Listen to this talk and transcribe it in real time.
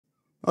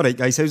Alright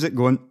guys, how's it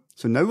going?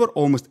 So now we're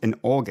almost in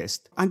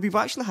August, and we've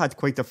actually had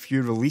quite a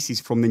few releases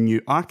from the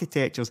new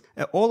architectures.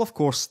 It all of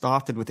course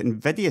started with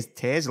Nvidia's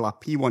Tesla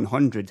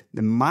P100,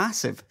 the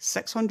massive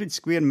 600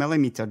 square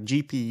millimeter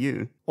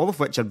GPU, all of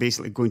which are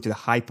basically going to the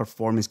high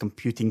performance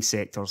computing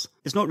sectors.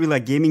 It's not really a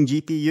gaming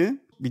GPU.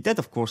 We did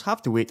of course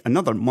have to wait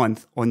another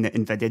month on the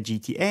Nvidia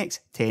GTX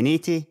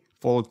 1080,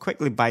 followed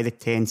quickly by the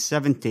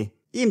 1070.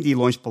 AMD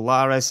launched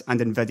Polaris and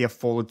Nvidia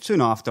followed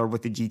soon after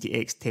with the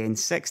GTX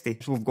 1060.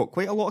 So we've got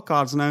quite a lot of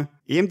cards now.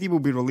 AMD will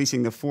be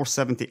releasing the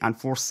 470 and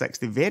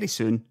 460 very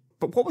soon.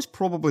 But what was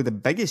probably the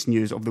biggest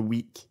news of the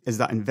week is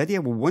that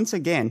Nvidia will once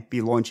again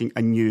be launching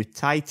a new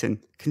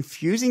Titan,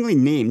 confusingly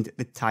named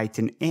the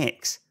Titan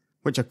X,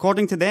 which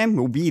according to them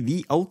will be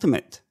the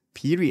ultimate,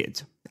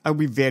 period. I'll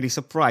be very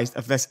surprised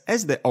if this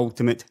is the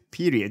ultimate,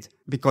 period,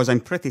 because I'm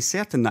pretty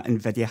certain that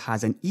Nvidia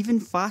has an even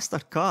faster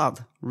card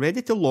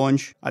ready to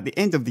launch at the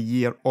end of the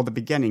year or the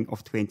beginning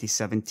of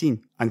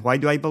 2017. And why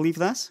do I believe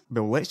this?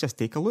 Well, let's just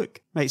take a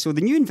look. Right, so the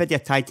new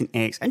Nvidia Titan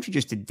X,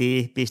 introduced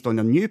today based on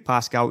their new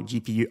Pascal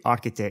GPU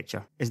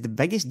architecture, is the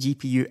biggest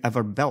GPU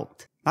ever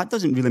built. That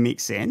doesn't really make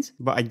sense,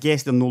 but I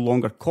guess they're no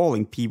longer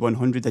calling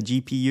P100 a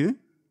GPU.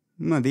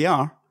 No, they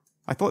are.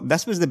 I thought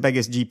this was the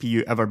biggest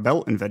GPU ever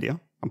built,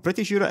 Nvidia. I'm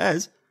pretty sure it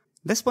is.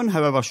 This one,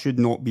 however, should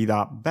not be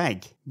that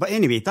big. But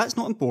anyway, that's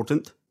not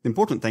important. The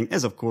important thing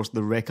is, of course,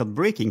 the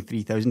record-breaking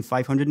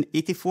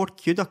 3,584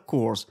 CUDA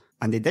cores.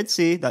 And they did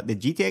say that the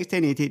GTX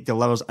 1080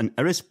 delivers an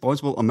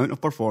irresponsible amount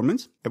of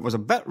performance. It was a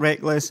bit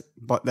reckless,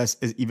 but this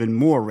is even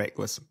more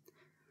reckless.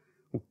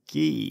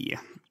 Okay.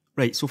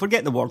 Right, so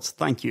forget the words,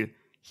 thank you.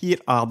 Here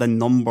are the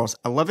numbers.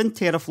 11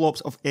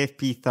 teraflops of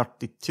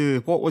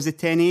FP32. What was the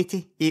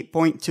 1080?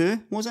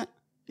 8.2, was it?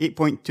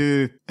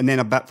 8.2, and then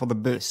a bit for the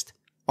boost.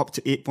 Up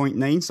to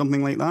 8.9,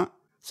 something like that.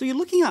 So you're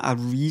looking at a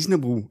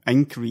reasonable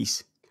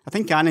increase. I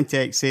think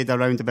AnandTech said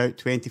around about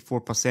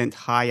 24%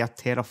 higher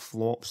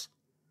teraflops.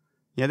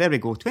 Yeah, there we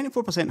go,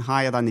 24%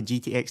 higher than the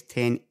GTX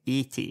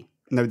 1080.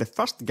 Now the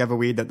first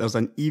giveaway that there's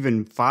an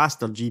even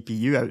faster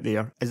GPU out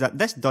there is that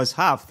this does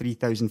have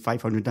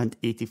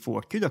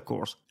 3,584 CUDA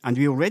cores. And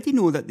we already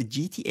know that the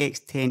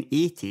GTX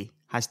 1080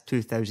 has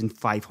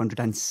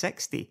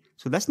 2,560.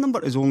 So this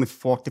number is only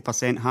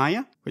 40%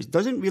 higher, which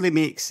doesn't really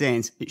make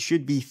sense. It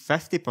should be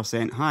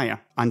 50%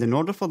 higher. And in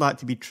order for that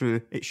to be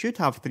true, it should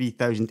have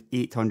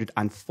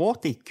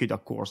 3,840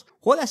 CUDA cores.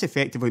 What this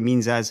effectively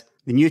means is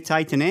the new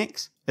Titan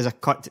X is a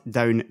cut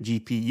down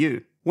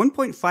GPU.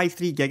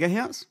 1.53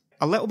 GHz,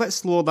 a little bit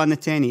slower than the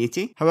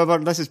 1080. However,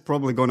 this is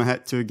probably going to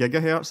hit 2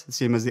 GHz, the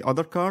same as the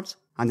other cards.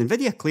 And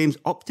Nvidia claims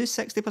up to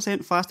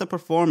 60% faster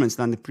performance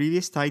than the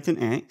previous Titan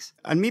X.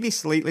 And maybe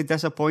slightly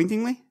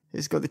disappointingly,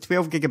 it's got the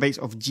 12GB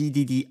of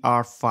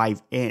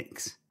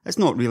GDDR5X. It's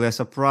not really a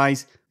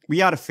surprise.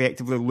 We are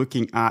effectively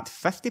looking at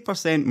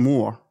 50%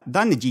 more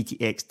than the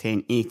GTX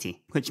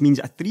 1080, which means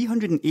a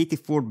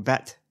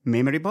 384-bit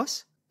memory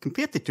bus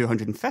compared to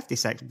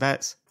 256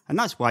 bits. And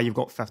that's why you've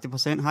got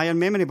 50% higher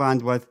memory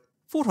bandwidth.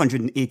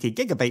 480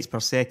 gigabytes per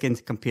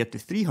second compared to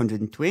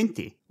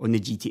 320 on the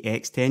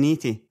GTX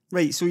 1080.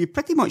 Right, so you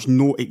pretty much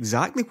know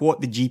exactly what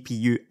the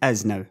GPU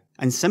is now.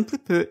 And simply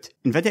put,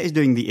 Nvidia is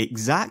doing the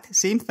exact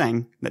same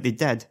thing that they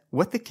did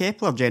with the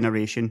Kepler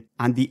generation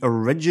and the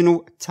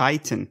original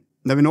Titan.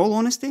 Now in all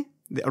honesty,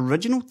 the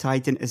original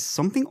Titan is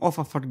something of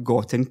a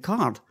forgotten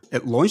card.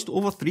 It launched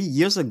over 3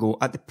 years ago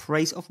at the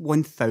price of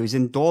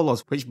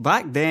 $1,000, which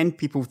back then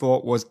people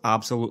thought was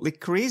absolutely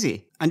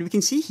crazy. And we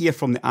can see here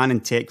from the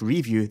AnandTech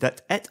review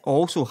that it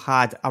also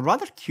had a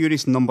rather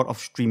curious number of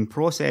stream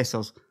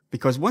processors,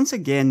 because once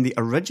again the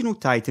original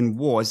Titan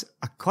was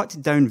a cut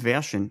down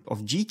version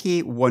of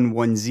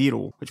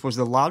GK110, which was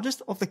the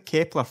largest of the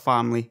Kepler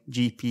family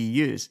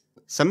GPUs.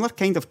 Similar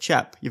kind of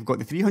chip, you've got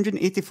the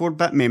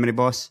 384-bit memory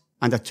bus,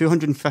 and a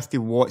 250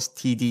 watts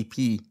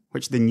TDP,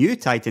 which the new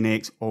Titan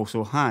X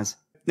also has.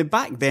 Now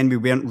back then we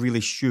weren't really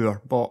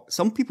sure, but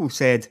some people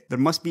said there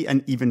must be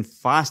an even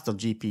faster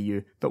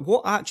GPU. But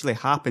what actually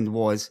happened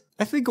was,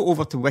 if we go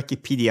over to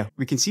Wikipedia,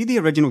 we can see the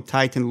original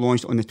Titan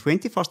launched on the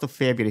 21st of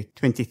February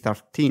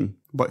 2013.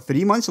 But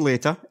 3 months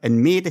later,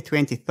 in May the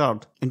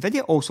 23rd,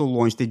 Nvidia also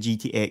launched the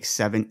GTX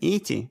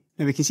 780.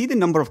 Now we can see the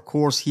number of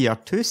cores here,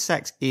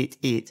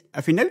 2688.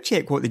 If we now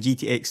check what the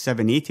GTX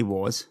 780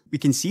 was, we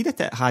can see that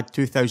it had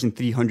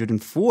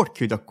 2,304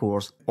 CUDA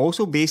cores,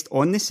 also based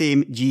on the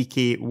same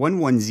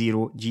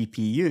GK110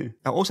 GPU.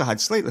 It also had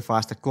slightly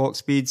faster clock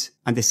speeds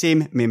and the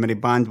same memory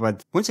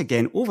bandwidth. Once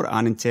again, over at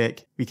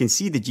AnandTech, we can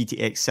see the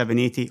GTX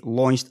 780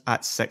 launched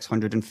at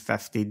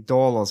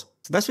 $650.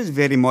 So this was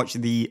very much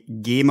the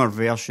gamer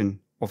version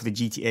of the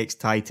GTX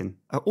Titan.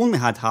 It only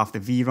had half the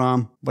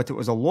VRAM, but it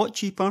was a lot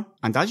cheaper,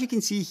 and as you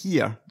can see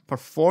here,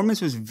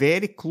 performance was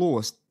very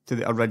close to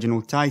the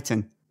original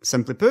Titan.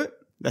 Simply put,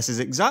 this is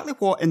exactly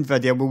what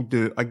Nvidia will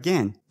do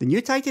again. The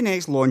new Titan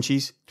X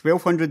launches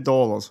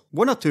 $1,200.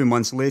 1 or 2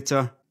 months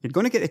later, you're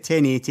going to get the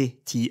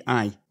 1080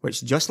 Ti,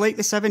 which just like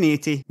the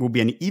 780 will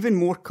be an even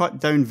more cut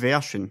down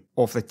version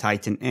of the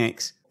Titan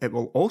X. it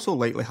will also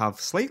likely have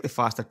slightly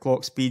faster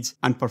clock speeds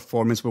and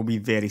performance will be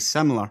very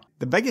similar.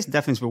 The biggest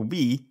difference will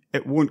be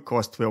it won't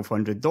cost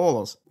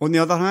 $1,200. On the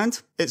other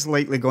hand, it's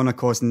likely gonna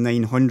cost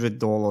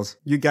 $900.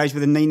 You guys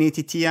with the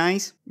 980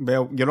 Ti's?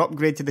 Well, your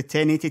upgrade to the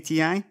 1080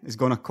 Ti is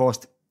gonna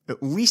cost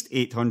at least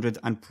 $800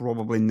 and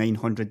probably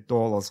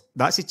 $900.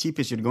 That's the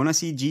cheapest you're gonna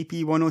see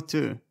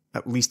GP102.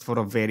 At least for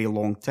a very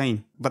long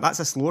time. But that's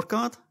a slower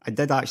card. I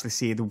did actually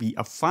say there'll be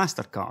a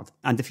faster card.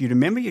 And if you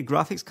remember your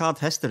graphics card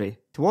history,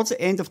 towards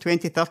the end of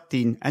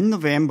 2013, in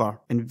November,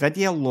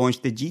 Nvidia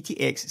launched the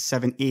GTX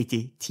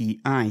 780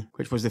 Ti,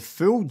 which was the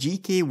full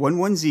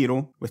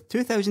GK110 with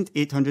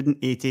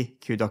 2880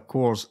 CUDA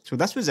cores. So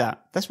this was it.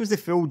 This was the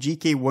full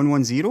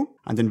GK110,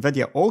 and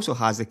Nvidia also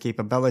has the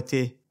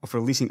capability of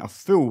releasing a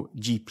full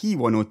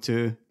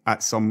GP102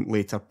 at some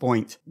later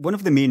point. One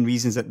of the main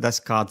reasons that this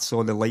card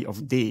saw the light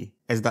of day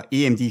is that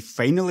AMD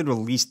finally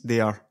released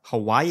their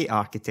Hawaii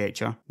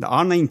architecture, the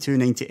R9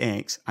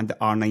 290X and the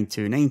R9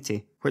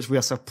 290, which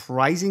were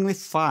surprisingly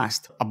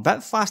fast, a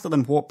bit faster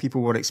than what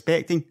people were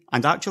expecting,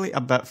 and actually a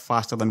bit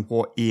faster than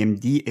what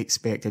AMD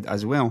expected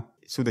as well.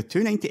 So the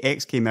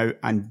 290X came out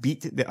and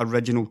beat the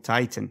original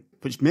Titan,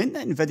 which meant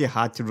that Nvidia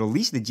had to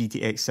release the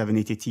GTX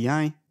 780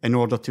 Ti in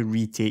order to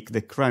retake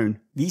the crown.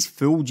 These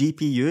full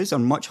GPUs are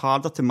much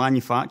harder to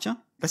manufacture.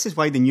 This is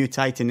why the new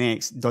Titan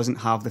X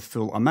doesn't have the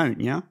full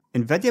amount, yeah?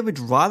 Nvidia would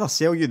rather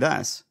sell you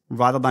this,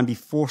 rather than be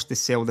forced to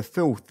sell the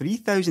full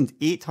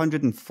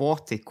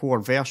 3840 core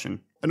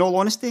version. In all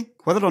honesty,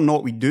 whether or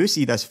not we do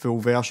see this full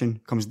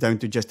version comes down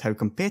to just how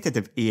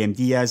competitive AMD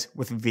is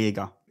with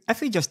Vega.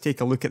 If we just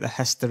take a look at the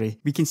history,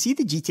 we can see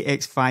the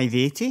GTX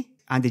 580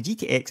 and the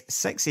GTX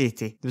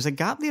 680, there was a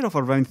gap there of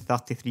around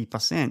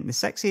 33%. The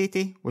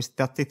 680 was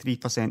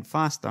 33%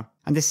 faster,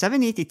 and the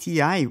 780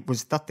 Ti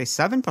was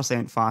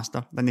 37%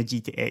 faster than the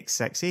GTX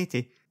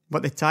 680.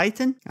 But the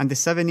Titan and the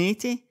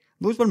 780,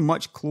 those were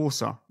much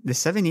closer. The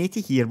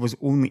 780 here was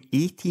only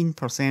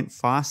 18%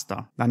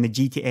 faster than the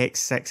GTX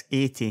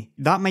 680.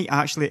 That might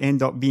actually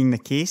end up being the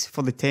case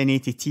for the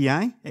 1080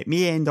 Ti. It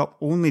may end up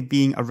only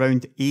being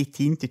around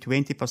 18 to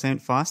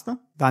 20% faster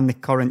than the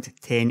current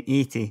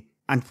 1080.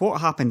 And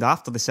what happened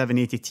after the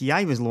 780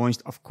 Ti was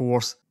launched, of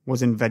course,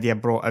 was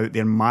Nvidia brought out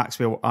their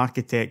Maxwell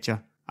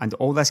architecture. And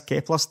all this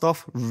Kepler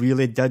stuff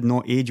really did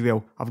not age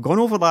well. I've gone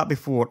over that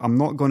before, I'm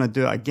not going to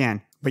do it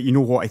again. But you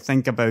know what I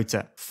think about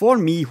it. For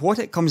me, what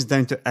it comes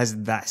down to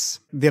is this.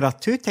 There are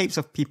two types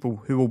of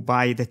people who will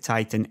buy the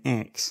Titan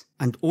X.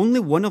 And only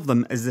one of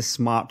them is the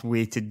smart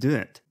way to do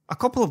it. A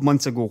couple of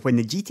months ago, when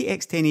the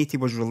GTX 1080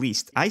 was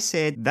released, I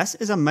said this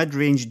is a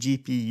mid-range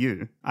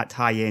GPU at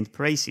high-end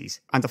prices.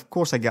 And of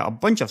course I get a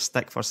bunch of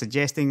stick for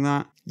suggesting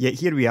that. Yet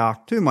here we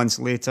are 2 months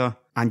later,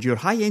 and your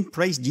high-end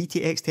price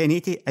GTX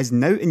 1080 is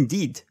now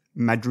indeed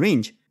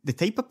mid-range. The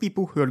type of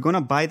people who are going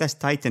to buy this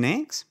Titan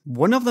X,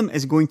 one of them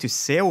is going to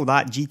sell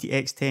that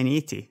GTX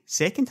 1080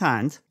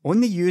 second-hand on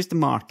the used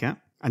market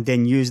and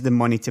then use the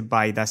money to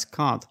buy this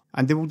card.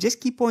 And they will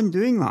just keep on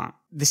doing that.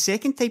 The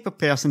second type of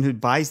person who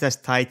buys this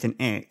Titan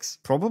X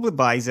probably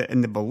buys it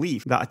in the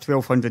belief that a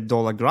 $1,200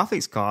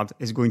 graphics card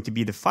is going to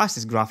be the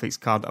fastest graphics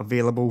card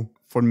available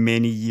for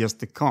many years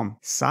to come.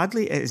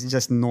 Sadly, it is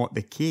just not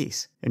the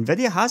case.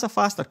 Nvidia has a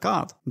faster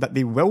card that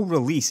they will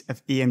release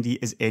if AMD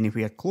is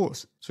anywhere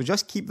close. So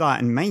just keep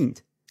that in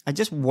mind. I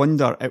just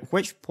wonder at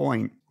which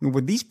point,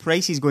 with these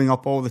prices going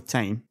up all the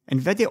time,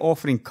 Nvidia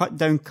offering cut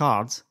down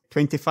cards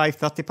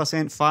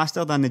 25-30%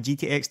 faster than the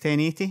GTX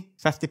 1080,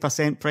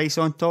 50% price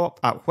on top,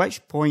 at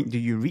which point do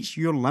you reach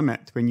your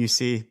limit when you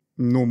say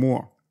no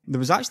more? There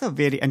was actually a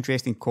very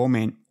interesting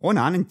comment on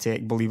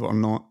Anintech, believe it or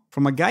not,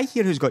 from a guy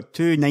here who's got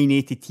two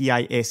 980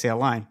 Ti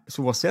SLI.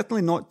 So we're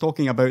certainly not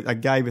talking about a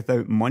guy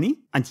without money.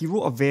 And he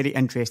wrote a very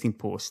interesting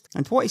post.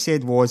 And what he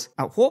said was,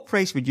 at what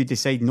price would you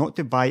decide not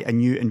to buy a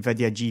new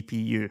Nvidia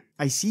GPU?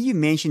 I see you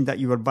mentioned that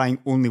you were buying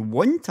only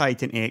one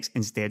Titan X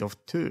instead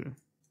of two.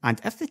 And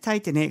if the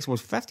Titan X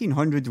was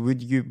 $1,500,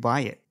 would you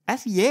buy it?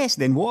 If yes,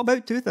 then what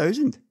about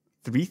 $2,000?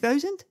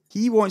 $3,000?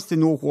 He wants to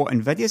know what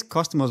Nvidia's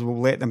customers will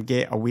let them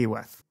get away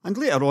with. And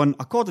later on,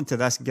 according to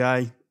this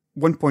guy,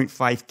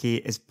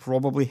 1.5k is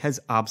probably his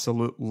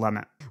absolute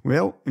limit.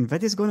 Well,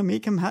 Nvidia's going to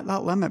make him hit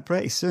that limit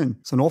pretty soon.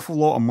 It's an awful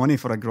lot of money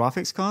for a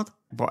graphics card.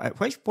 But at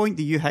which point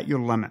do you hit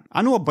your limit?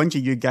 I know a bunch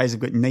of you guys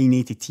have got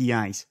 980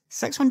 Ti's.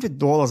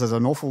 $600 is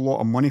an awful lot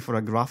of money for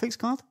a graphics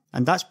card.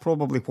 And that's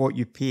probably what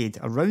you paid,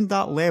 around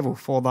that level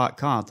for that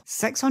card.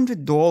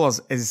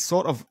 $600 is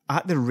sort of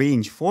at the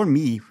range for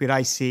me where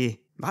I say,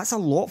 that's a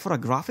lot for a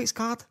graphics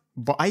card,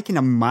 but I can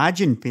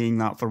imagine paying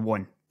that for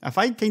one. If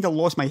I kind of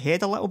lost my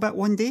head a little bit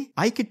one day,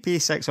 I could pay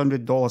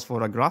 $600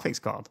 for a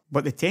graphics card.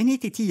 But the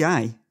 1080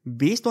 Ti,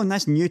 based on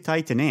this new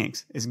Titan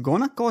X, is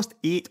gonna cost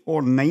 $800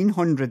 or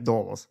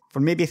 $900 for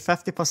maybe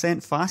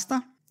 50%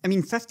 faster. I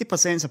mean,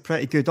 50% is a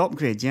pretty good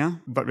upgrade, yeah?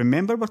 But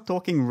remember, we're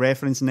talking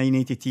reference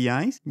 980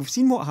 Ti's. We've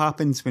seen what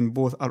happens when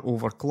both are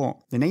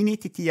overclocked. The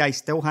 980 Ti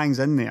still hangs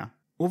in there.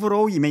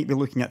 Overall, you might be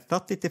looking at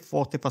 30 to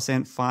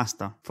 40%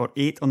 faster for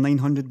 $800 or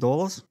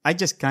 $900. I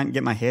just can't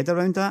get my head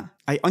around that.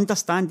 I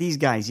understand these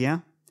guys, yeah?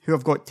 who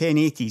have got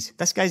 1080s.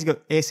 This guy's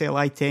got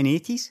SLI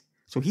 1080s,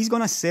 so he's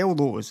going to sell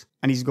those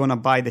and he's going to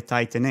buy the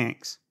Titan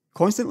X.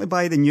 Constantly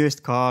buy the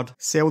newest card,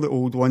 sell the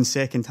old one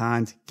second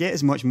hand, get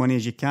as much money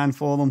as you can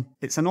for them.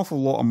 It's an awful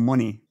lot of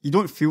money. You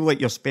don't feel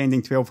like you're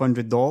spending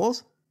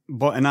 $1,200,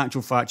 but in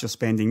actual fact you're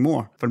spending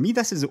more. For me,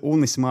 this is the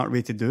only smart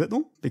way to do it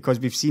though,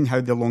 because we've seen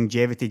how the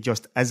longevity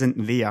just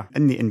isn't there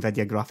in the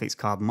Nvidia graphics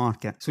card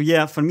market. So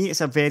yeah, for me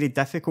it's a very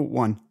difficult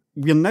one.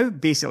 We're now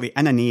basically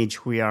in an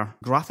age where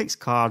graphics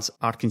cards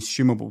are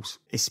consumables,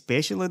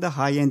 especially the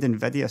high-end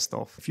Nvidia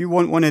stuff. If you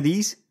want one of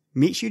these,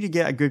 make sure you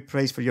get a good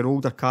price for your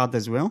older card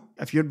as well.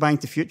 If you're buying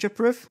to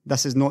future-proof,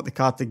 this is not the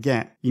card to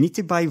get. You need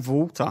to buy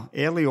Volta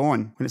early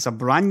on. When it's a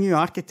brand new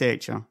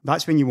architecture,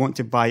 that's when you want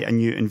to buy a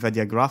new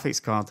Nvidia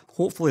graphics card.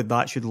 Hopefully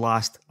that should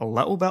last a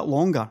little bit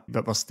longer,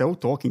 but we're still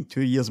talking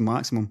 2 years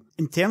maximum.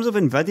 In terms of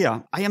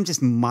Nvidia, I am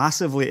just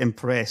massively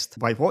impressed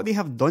by what they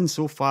have done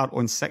so far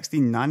on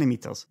 16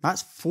 nanometers.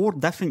 That's 4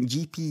 different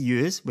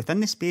GPUs within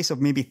the space of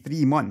maybe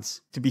 3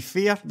 months. To be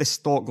fair, the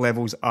stock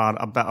levels are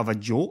a bit of a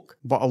joke,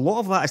 but a lot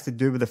of that is to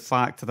do with the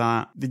fact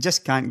that they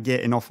just can't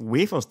get enough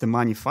wafers to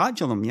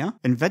manufacture them, yeah?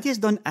 Nvidia's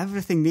done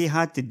everything they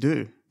had to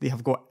do. They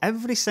have got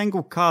every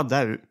single card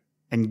out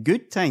in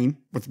good time,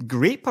 with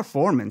great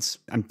performance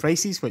and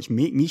prices which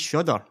make me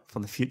shudder for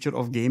the future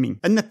of gaming.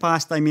 In the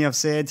past I may have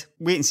said,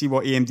 wait and see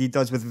what AMD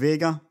does with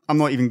Vega. I'm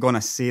not even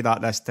gonna say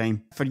that this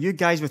time. For you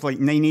guys with like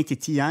 980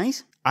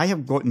 Ti's, I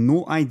have got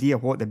no idea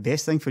what the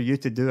best thing for you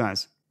to do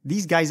is.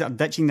 These guys that are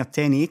ditching their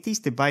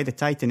 1080s to buy the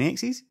Titan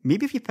X's,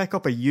 maybe if you pick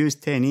up a used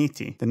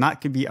 1080, then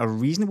that could be a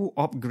reasonable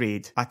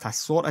upgrade at a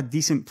sort of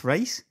decent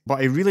price. But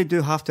I really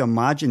do have to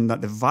imagine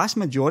that the vast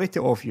majority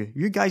of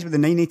you guys with the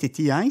 980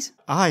 Ti's,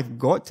 I've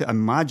got to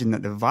imagine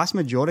that the vast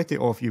majority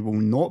of you will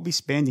not be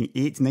spending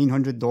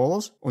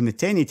 $800-900 on the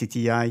 1080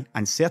 Ti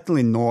and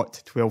certainly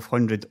not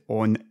 $1,200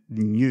 on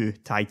the new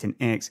Titan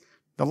X.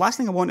 The last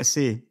thing I want to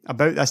say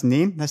about this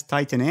name, this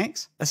Titan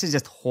X, this is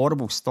just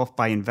horrible stuff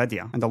by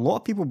Nvidia. And a lot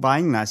of people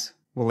buying this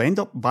will end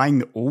up buying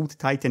the old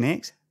Titan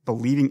X,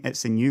 believing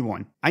it's the new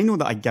one. I know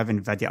that I give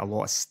Nvidia a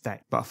lot of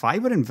stick, but if I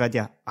were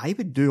Nvidia, I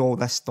would do all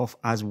this stuff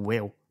as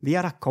well. They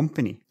are a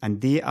company,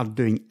 and they are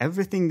doing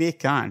everything they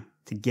can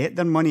to get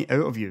their money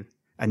out of you.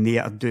 And they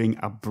are doing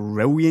a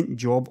brilliant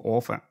job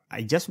of it.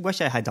 I just wish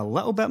I had a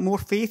little bit more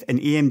faith in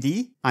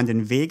AMD and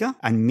in Vega,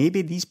 and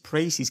maybe these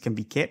prices can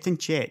be kept in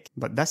check,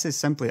 but this is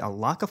simply a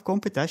lack of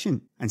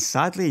competition. And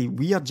sadly,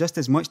 we are just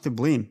as much to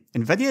blame.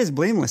 Nvidia is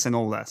blameless in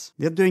all this.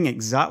 They're doing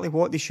exactly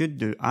what they should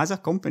do as a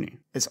company.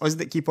 It's us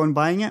that keep on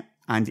buying it,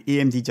 and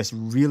AMD just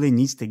really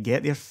needs to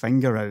get their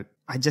finger out.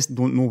 I just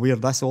don't know where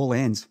this all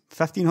ends.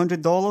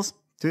 $1,500?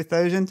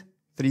 $2,000?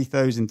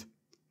 $3,000?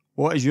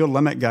 What is your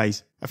limit,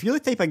 guys? If you're the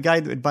type of guy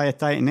that would buy a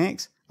Titan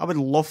X, I would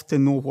love to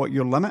know what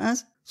your limit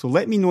is. So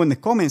let me know in the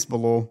comments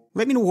below.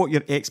 Let me know what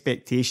your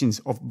expectations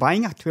of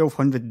buying a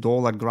 $1,200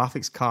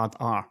 graphics card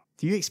are.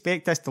 Do you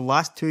expect this to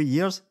last 2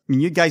 years? I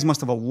mean, you guys must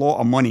have a lot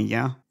of money,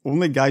 yeah?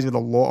 Only guys with a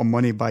lot of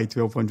money buy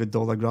 $1,200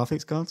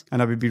 graphics cards.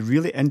 And I would be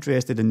really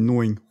interested in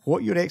knowing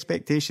what your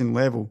expectation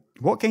level,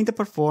 what kind of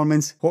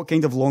performance, what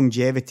kind of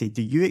longevity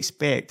do you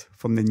expect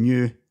from the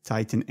new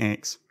Titan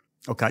X?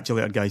 I'll catch you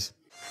later, guys.